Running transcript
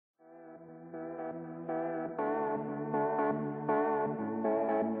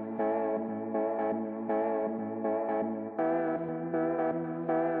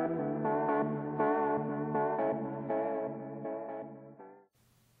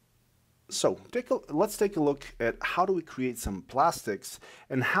So let's take a look at how do we create some plastics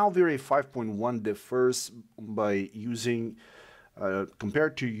and how Vray 5.1 differs by using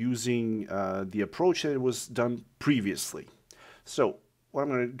compared to using the approach that was done previously. So what I'm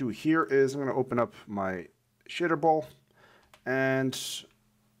going to do here is I'm going to open up my shader ball and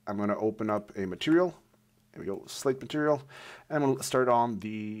I'm going to open up a material. There we go, slate material, and we'll start on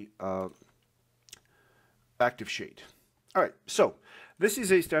the active shade. All right, so this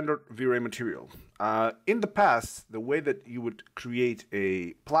is a standard Vray material. In the past, the way that you would create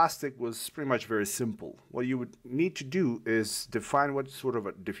a plastic was pretty much very simple. What you would need to do is define what sort of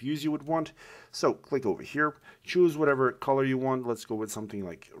a diffuse you would want. So click over here, choose whatever color you want. Let's go with something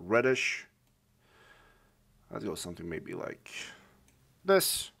like reddish. Let's go something maybe like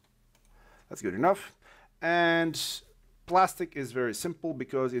this. That's good enough. And plastic is very simple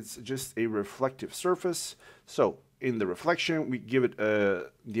because it's just a reflective surface. So in the reflection, we give it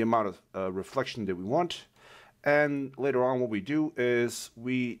the amount of reflection that we want. And later on, what we do is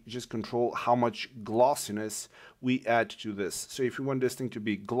we just control how much glossiness we add to this. So if we want this thing to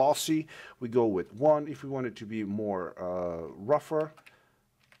be glossy, we go with 1. If we want it to be more rougher,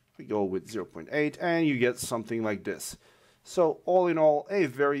 we go with 0.8, and you get something like this. So all in all, a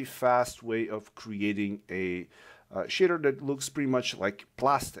very fast way of creating a shader that looks pretty much like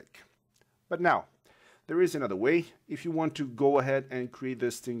plastic. But now, there is another way. If you want to go ahead and create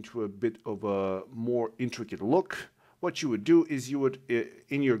this thing to a bit of a more intricate look, what you would do is you would,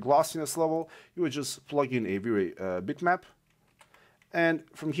 in your glossiness level, you would just plug in a Vray bitmap. And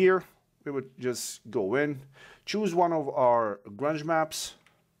from here, we would just go in, choose one of our grunge maps.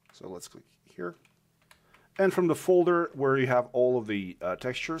 So let's click here. And from the folder where you have all of the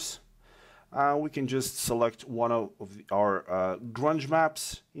textures, we can just select one of our grunge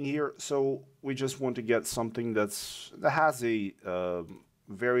maps in here. So we just want to get something that has a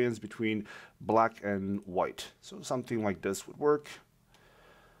variance between black and white. So something like this would work,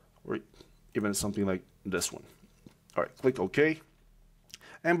 or even something like this one. All right, click OK.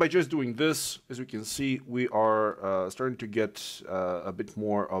 And by just doing this, as we can see, we are starting to get a bit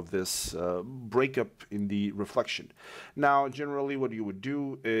more of this breakup in the reflection. Now, generally what you would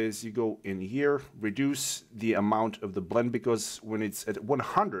do is you go in here, reduce the amount of the blend, because when it's at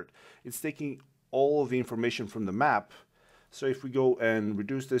 100, it's taking all of the information from the map. So if we go and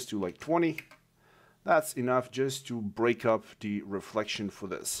reduce this to like 20, that's enough just to break up the reflection for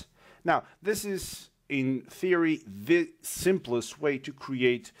this. Now, this is in theory the simplest way to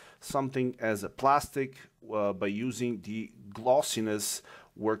create something as a plastic by using the glossiness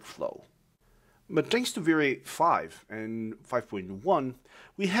workflow. But thanks to Vray 5 and 5.1,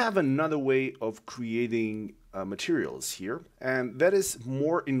 we have another way of creating materials here, and that is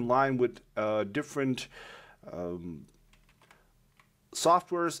more in line with different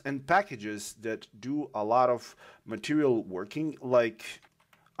softwares and packages that do a lot of material working, like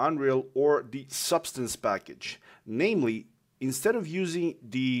Unreal or the Substance package. Namely, instead of using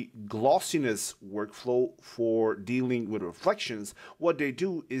the glossiness workflow for dealing with reflections, what they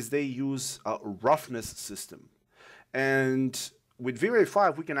do is they use a roughness system. And with Vray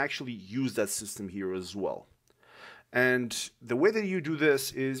 5, we can actually use that system here as well. And the way that you do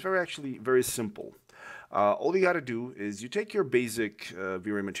this is actually very simple. All you got to do is you take your basic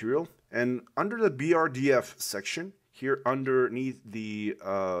Vray material, and under the BRDF section, here underneath the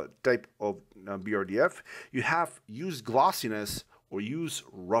type of BRDF, you have use glossiness or use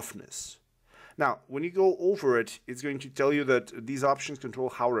roughness. Now, when you go over it, it's going to tell you that these options control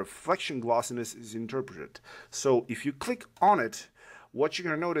how reflection glossiness is interpreted. So if you click on it, what you're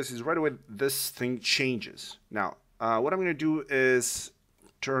going to notice is right away this thing changes. Now, what I'm going to do is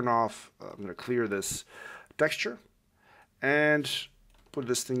turn off, I'm going to clear this texture and put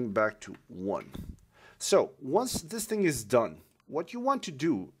this thing back to 1. So once this thing is done, what you want to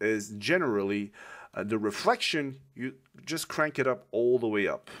do is generally the reflection, you just crank it up all the way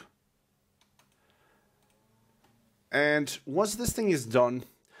up. And once this thing is done,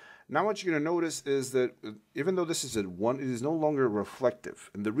 now what you're going to notice is that even though this is at 1, it is no longer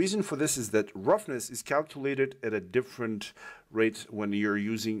reflective. And the reason for this is that roughness is calculated at a different rate when you're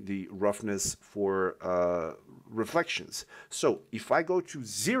using the roughness for reflections. So if I go to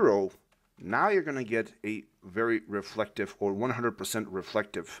 0, now you're going to get a very reflective or 100%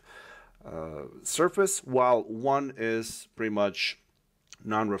 reflective surface, while 1 is pretty much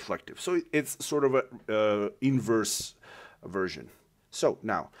non-reflective. So it's sort of an inverse version. So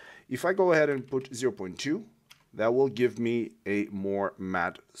now, if I go ahead and put 0.2, that will give me a more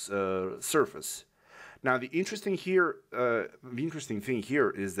matte surface. Now, the interesting thing here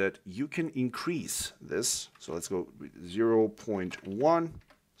is that you can increase this. So let's go with 0.1.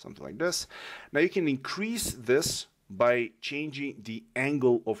 something like this. Now you can increase this by changing the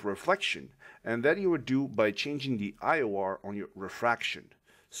angle of reflection, and that you would do by changing the IOR on your refraction.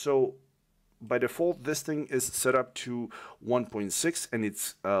 So by default, this thing is set up to 1.6 and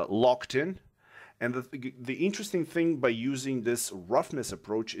it's locked in. And the interesting thing by using this roughness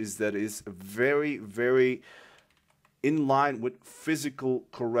approach is that it's very, very in line with physical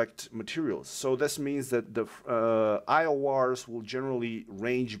correct materials. So this means that the IORs will generally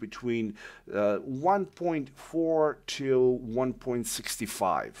range between 1.4 till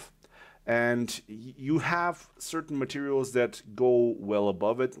 1.65. And you have certain materials that go well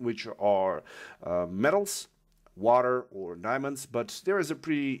above it, which are metals, water, or diamonds, but there is a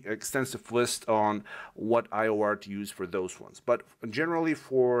pretty extensive list on what IOR to use for those ones. But generally,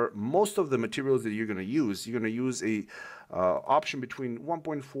 for most of the materials that you're going to use a option between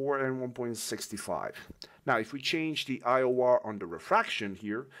 1.4 and 1.65. Now, if we change the IOR on the refraction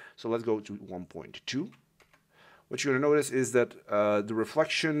here, so let's go to 1.2. What you're going to notice is that the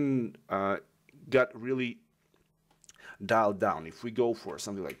reflection got really dialed down. If we go for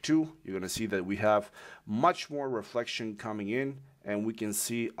something like 2, you're going to see that we have much more reflection coming in, and we can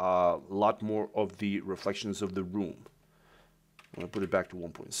see a lot more of the reflections of the room. I'm going to put it back to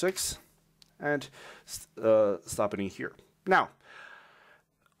 1.6 and stop it in here. Now,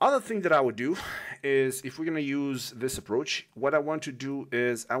 other thing that I would do is, if we're going to use this approach, what I want to do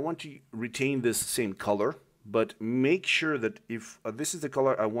is I want to retain this same color, but make sure that if this is the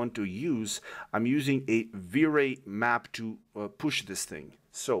color I want to use, I'm using a Vray map to push this thing.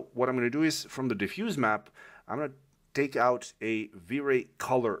 So what I'm going to do is, from the diffuse map, I'm going to take out a Vray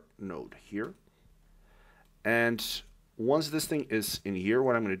color node here. And once this thing is in here,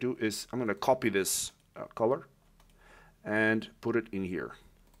 what I'm going to do is I'm going to copy this color and put it in here.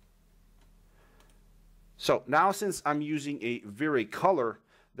 So now, since I'm using a Vray color,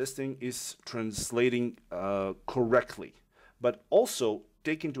 this thing is translating correctly. But also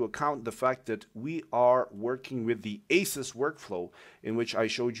take into account the fact that we are working with the ACES workflow, in which I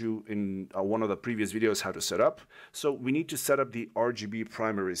showed you in one of the previous videos how to set up. So we need to set up the RGB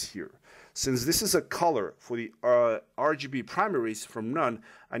primaries here. Since this is a color for the RGB primaries from none,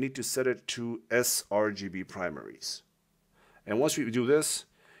 I need to set it to sRGB primaries. And once we do this,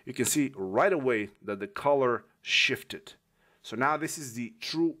 you can see right away that the color shifted. So now this is the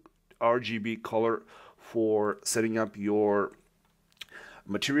true RGB color for setting up your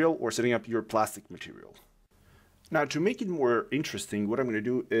material or setting up your plastic material. Now, to make it more interesting, what I'm going to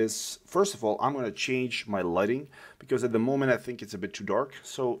do is, first of all, I'm going to change my lighting, because at the moment I think it's a bit too dark.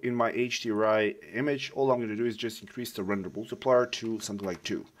 So in my HDRI image, all I'm going to do is just increase the render multiplier to something like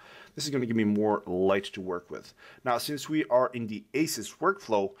 2. This is going to give me more light to work with. Now, since we are in the ACES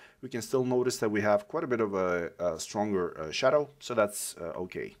workflow, we can still notice that we have quite a bit of a stronger shadow, so that's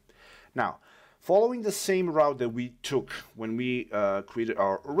okay. Now, following the same route that we took when we created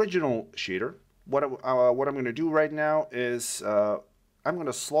our original shader, what I'm going to do right now is I'm going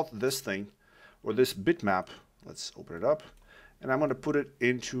to slot this thing, or this bitmap, let's open it up, and I'm going to put it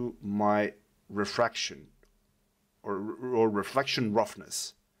into my refraction or reflection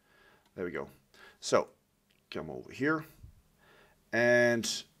roughness. There we go. So come over here, and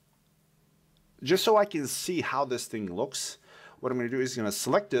just so I can see how this thing looks, what I'm going to do is going to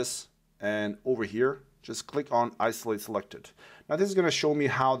select this, and over here just click on isolate selected. Now this is going to show me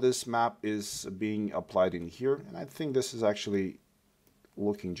how this map is being applied in here, and I think this is actually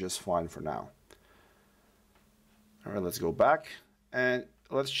looking just fine for now. All right, let's go back and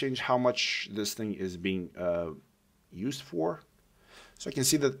let's change how much this thing is being used for. So I can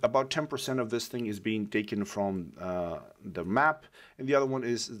see that about 10% of this thing is being taken from the map, and the other one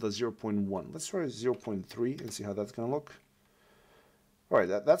is the 0.1. Let's try 0.3 and see how that's going to look. All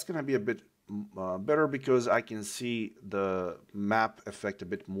right, that's going to be a bit better, because I can see the map effect a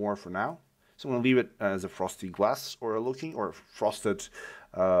bit more for now. So I'm going to leave it as a frosty glass or a frosted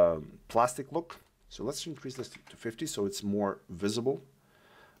plastic look. So let's increase this to 50 so it's more visible.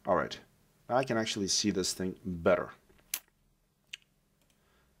 All right, now I can actually see this thing better.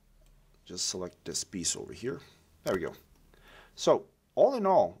 Just select this piece over here. There we go. So all in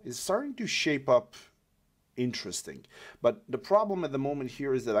all, it's starting to shape up interesting. But the problem at the moment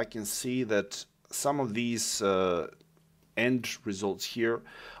here is that I can see that some of these end results here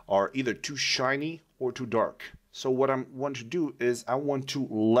are either too shiny or too dark. So what I want to do is I want to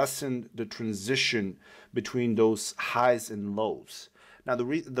lessen the transition between those highs and lows. Now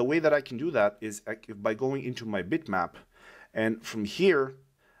the way that I can do that is by going into my bitmap, and from here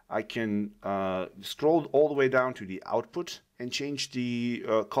I can scroll all the way down to the output and change the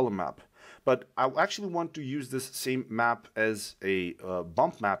color map. But I actually want to use this same map as a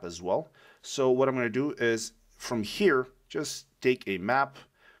bump map as well. So what I'm going to do is from here, just take a map,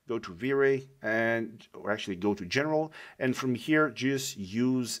 go to Vray, or actually go to General, and from here just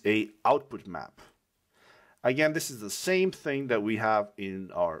use a output map. Again, this is the same thing that we have in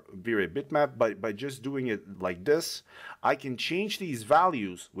our Vray bitmap, but by just doing it like this, I can change these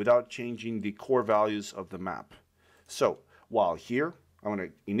values without changing the core values of the map. So while here, I'm going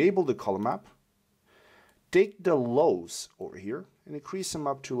to enable the color map, take the lows over here and increase them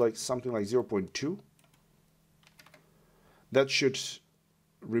up to like something like 0.2. That should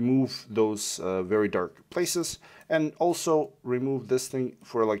remove those very dark places, and also remove this thing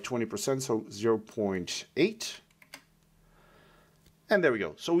for like 20%, so 0.8. And there we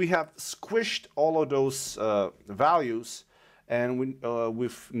go. So we have squished all of those values, and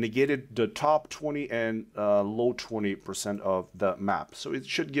we've negated the top 20 and low 20% of the map. So it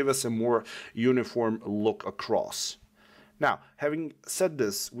should give us a more uniform look across. Now, having said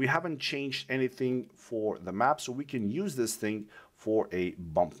this, we haven't changed anything for the map, so we can use this thing for a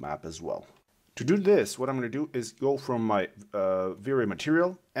bump map as well. To do this, what I'm going to do is go from my Vray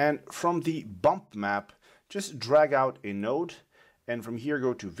material, and from the bump map, just drag out a node, and from here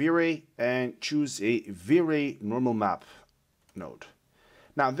go to Vray and choose a Vray normal map node.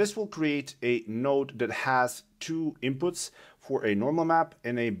 Now this will create a node that has two inputs for a normal map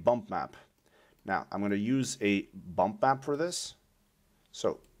and a bump map. Now I'm going to use a bump map for this.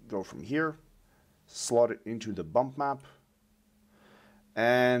 So go from here, slot it into the bump map,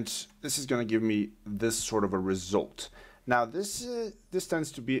 and this is going to give me this sort of a result. Now this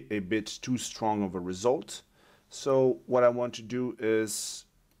tends to be a bit too strong of a result. So what I want to do is,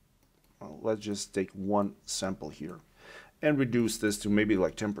 well, let's just take one sample here and reduce this to maybe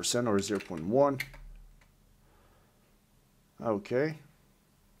like 10% or 0.1. Okay.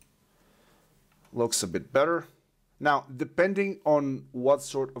 Looks a bit better. Now, depending on what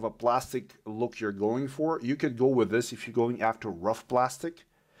sort of a plastic look you're going for, you could go with this if you're going after rough plastic.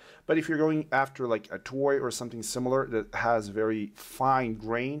 But if you're going after like a toy or something similar that has very fine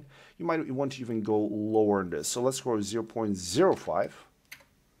grain, you might want to even go lower in this. So let's go 0.05.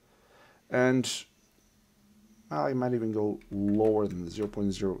 And I might even go lower than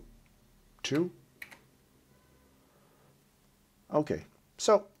 0.02. Okay,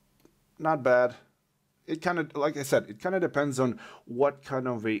 so not bad. It kind of, like I said, it kind of depends on what kind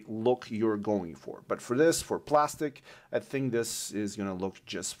of a look you're going for. But for this, for plastic, I think this is going to look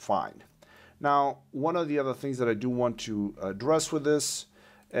just fine. Now, one of the other things that I do want to address with this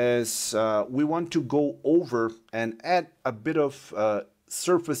is we want to go over and add a bit of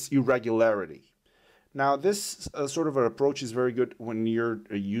surface irregularity. Now, this sort of an approach is very good when you're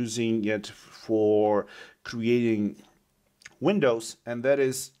using it for creating windows, and that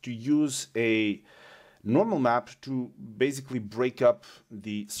is to use a normal map to basically break up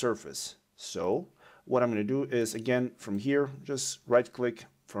the surface. So what I'm going to do is, again, from here, just right click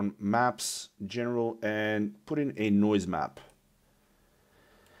from maps, general, and put in a noise map.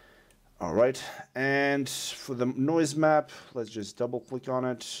 All right, and for the noise map, let's just double click on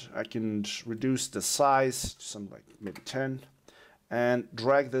it. I can reduce the size to something like maybe 10 and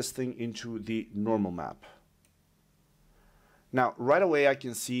drag this thing into the normal map. Now, right away, I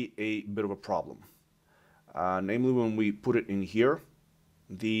can see a bit of a problem. Namely, when we put it in here,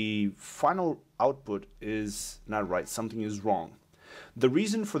 the final output is not right. Something is wrong. The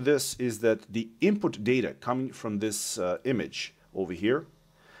reason for this is that the input data coming from this image over here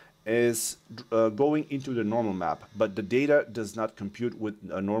is going into the normal map, but the data does not compute with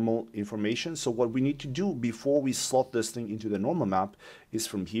normal information. So what we need to do before we slot this thing into the normal map is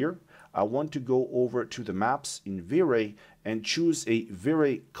from here, I want to go over to the maps in Vray and choose a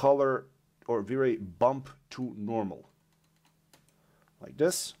Vray color or Vray bump to normal, like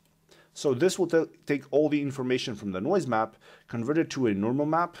this. So this will take all the information from the noise map, convert it to a normal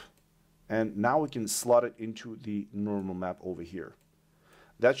map, and now we can slot it into the normal map over here.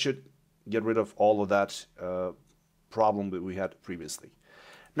 That should get rid of all of that problem that we had previously.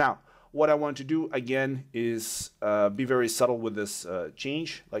 Now, what I want to do again is be very subtle with this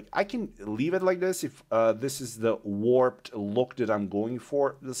change. Like, I can leave it like this if this is the warped look that I'm going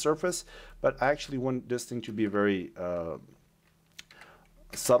for the surface, but I actually want this thing to be very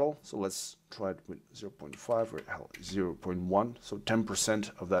subtle. So let's try it with 0.5 or 0.1, so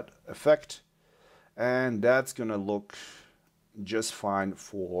 10% of that effect, and that's gonna look just fine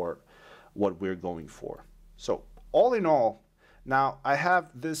for what we're going for. So all in all, now I have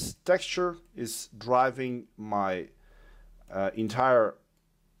this texture is driving my entire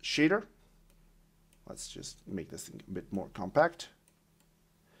shader. Let's just make this thing a bit more compact.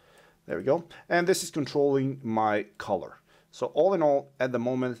 There we go. And this is controlling my color. So all in all, at the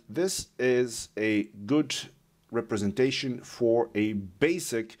moment, this is a good representation for a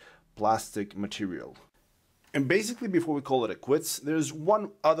basic plastic material. And basically, before we call it a quits, there's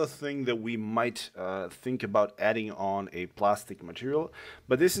one other thing that we might think about adding on a plastic material,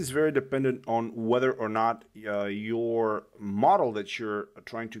 but this is very dependent on whether or not your model that you're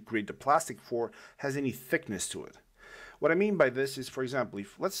trying to create the plastic for has any thickness to it. What I mean by this is, for example,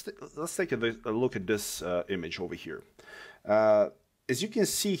 if let's take a look at this image over here. As you can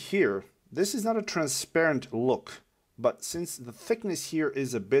see here, this is not a transparent look, but since the thickness here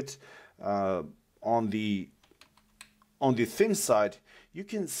is a bit on the thin side, you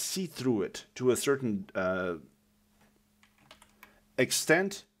can see through it to a certain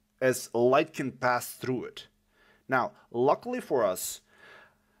extent as light can pass through it. Now, luckily for us,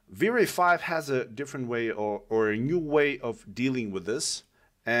 Vray 5 has a different way or a new way of dealing with this,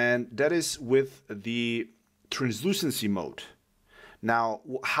 and that is with the translucency mode. Now,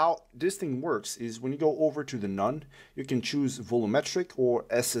 how this thing works is when you go over to the none, you can choose volumetric or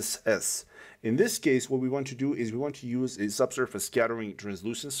SSS. In this case, what we want to do is we want to use a subsurface scattering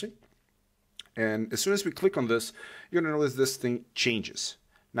translucency. And as soon as we click on this, you're going to notice this thing changes.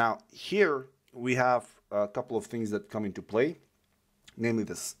 Now, here we have a couple of things that come into play, namely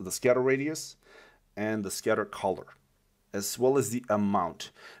the scatter radius and the scatter color, as well as the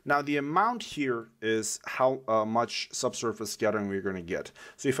amount. Now, the amount here is how much subsurface scattering we're going to get.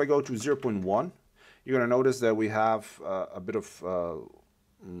 So if I go to 0.1, you're going to notice that we have a bit of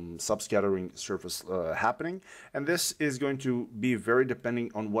subscattering surface happening, and this is going to be very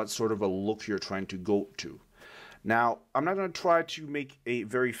depending on what sort of a look you're trying to go to. Now, I'm not going to try to make a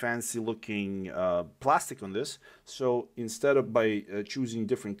very fancy looking plastic on this, so instead of by choosing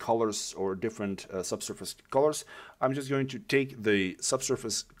different colors or different subsurface colors, I'm just going to take the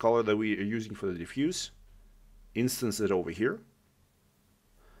subsurface color that we are using for the diffuse, instance it over here,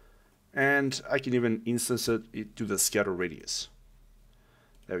 and I can even instance it to the scatter radius.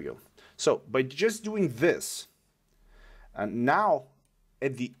 There we go. So by just doing this, and now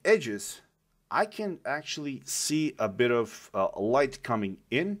at the edges, I can actually see a bit of light coming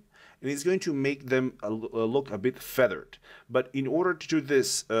in, and it's going to make them look a bit feathered. But in order to do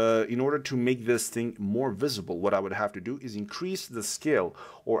this, in order to make this thing more visible, what I would have to do is increase the scale,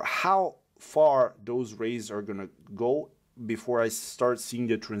 or how far those rays are going to go before I start seeing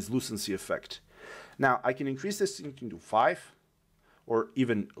the translucency effect. Now, I can increase this thing to 5, or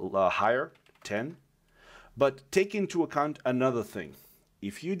even higher, 10, but take into account another thing.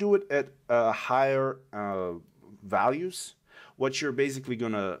 If you do it at higher values, what you're basically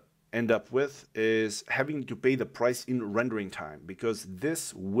going to end up with is having to pay the price in rendering time, because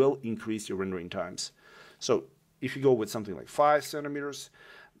this will increase your rendering times. So if you go with something like 5 centimeters,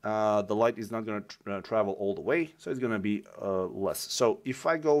 the light is not going to travel all the way, so it's going to be less. So if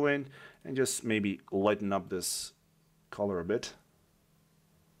I go in and just maybe lighten up this color a bit,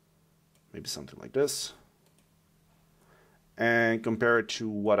 maybe something like this, and compare it to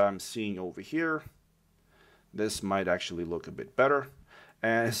what I'm seeing over here, this might actually look a bit better.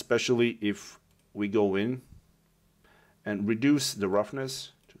 And especially if we go in and reduce the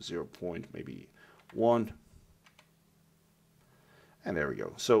roughness to 0. maybe 1. And there we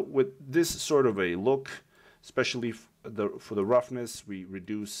go. So with this sort of a look, especially for the roughness, we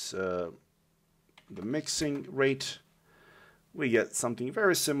reduce the mixing rate. We get something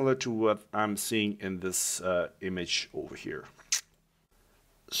very similar to what I'm seeing in this image over here.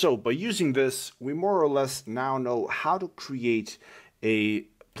 So by using this, we more or less now know how to create a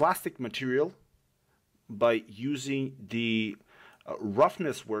plastic material by using the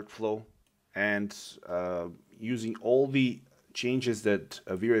roughness workflow and using all the changes that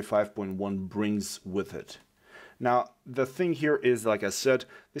Vray 5.1 brings with it. Now, the thing here is, like I said,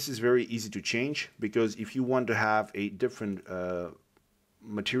 this is very easy to change, because if you want to have a different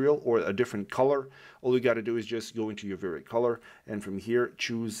material or a different color, all you got to do is just go into your Vray color, and from here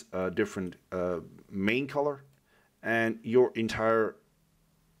choose a different main color, and your entire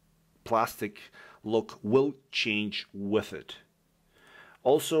plastic look will change with it.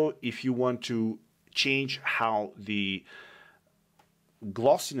 Also, if you want to change how the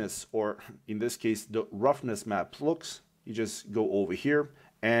glossiness, or in this case the roughness map looks, you just go over here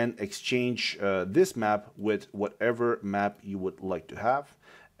and exchange this map with whatever map you would like to have,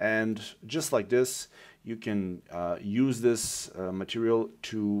 and just like this you can use this material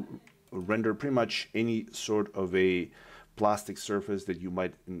to render pretty much any sort of a plastic surface that you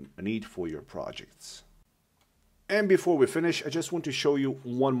might need for your projects. And before we finish, I just want to show you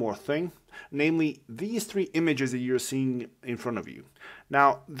one more thing, namely these three images that you're seeing in front of you.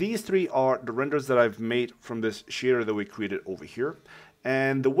 Now, these three are the renders that I've made from this shader that we created over here.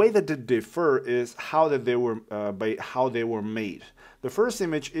 And the way that they differ is how they were made. The first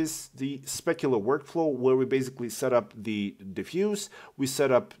image is the specular workflow, where we basically set up the diffuse, we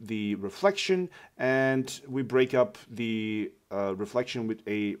set up the reflection, and we break up the reflection with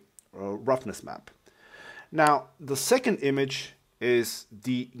a roughness map. Now, the second image is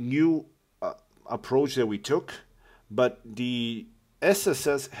the new approach that we took, but the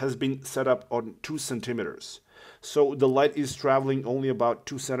SSS has been set up on 2 centimeters. So the light is traveling only about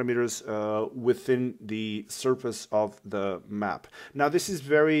 2 centimeters within the surface of the map. Now, this is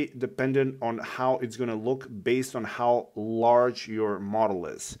very dependent on how it's going to look based on how large your model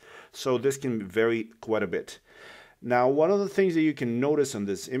is. So this can vary quite a bit. Now, one of the things that you can notice on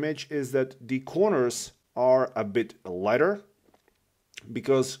this image is that the corners are a bit lighter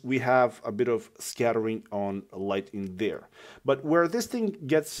because we have a bit of scattering on light in there. But where this thing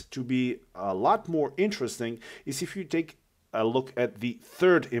gets to be a lot more interesting is if you take a look at the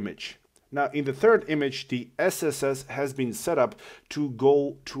third image. Now, in the third image, the SSS has been set up to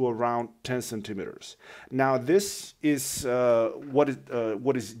go to around 10 centimeters. Now, this is what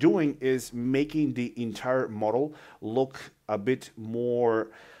it's doing is making the entire model look a bit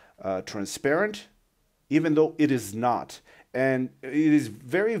more transparent, even though it is not. And it is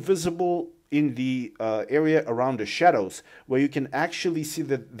very visible in the area around the shadows, where you can actually see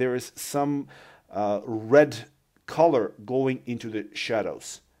that there is some red color going into the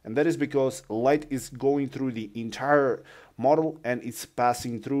shadows. And that is because light is going through the entire model and it's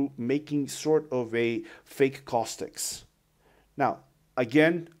passing through, making sort of a fake caustics. Now,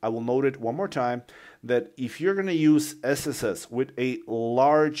 again, I will note it one more time that if you're going to use SSS with a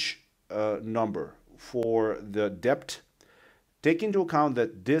large number for the depth, take into account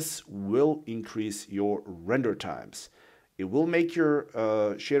that this will increase your render times. It will make your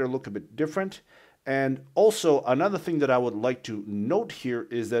shader look a bit different. And also, another thing that I would like to note here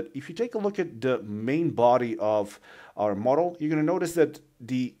is that if you take a look at the main body of our model, you're going to notice that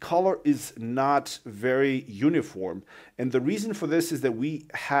the color is not very uniform. And the reason for this is that we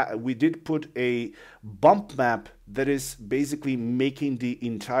did put a bump map that is basically making the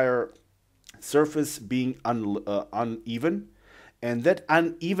entire surface being uneven, and that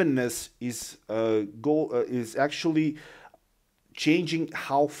unevenness is actually changing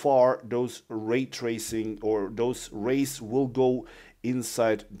how far those ray tracing or those rays will go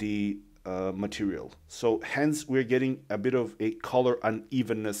inside the material. So hence we're getting a bit of a color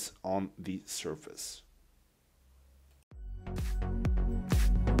unevenness on the surface.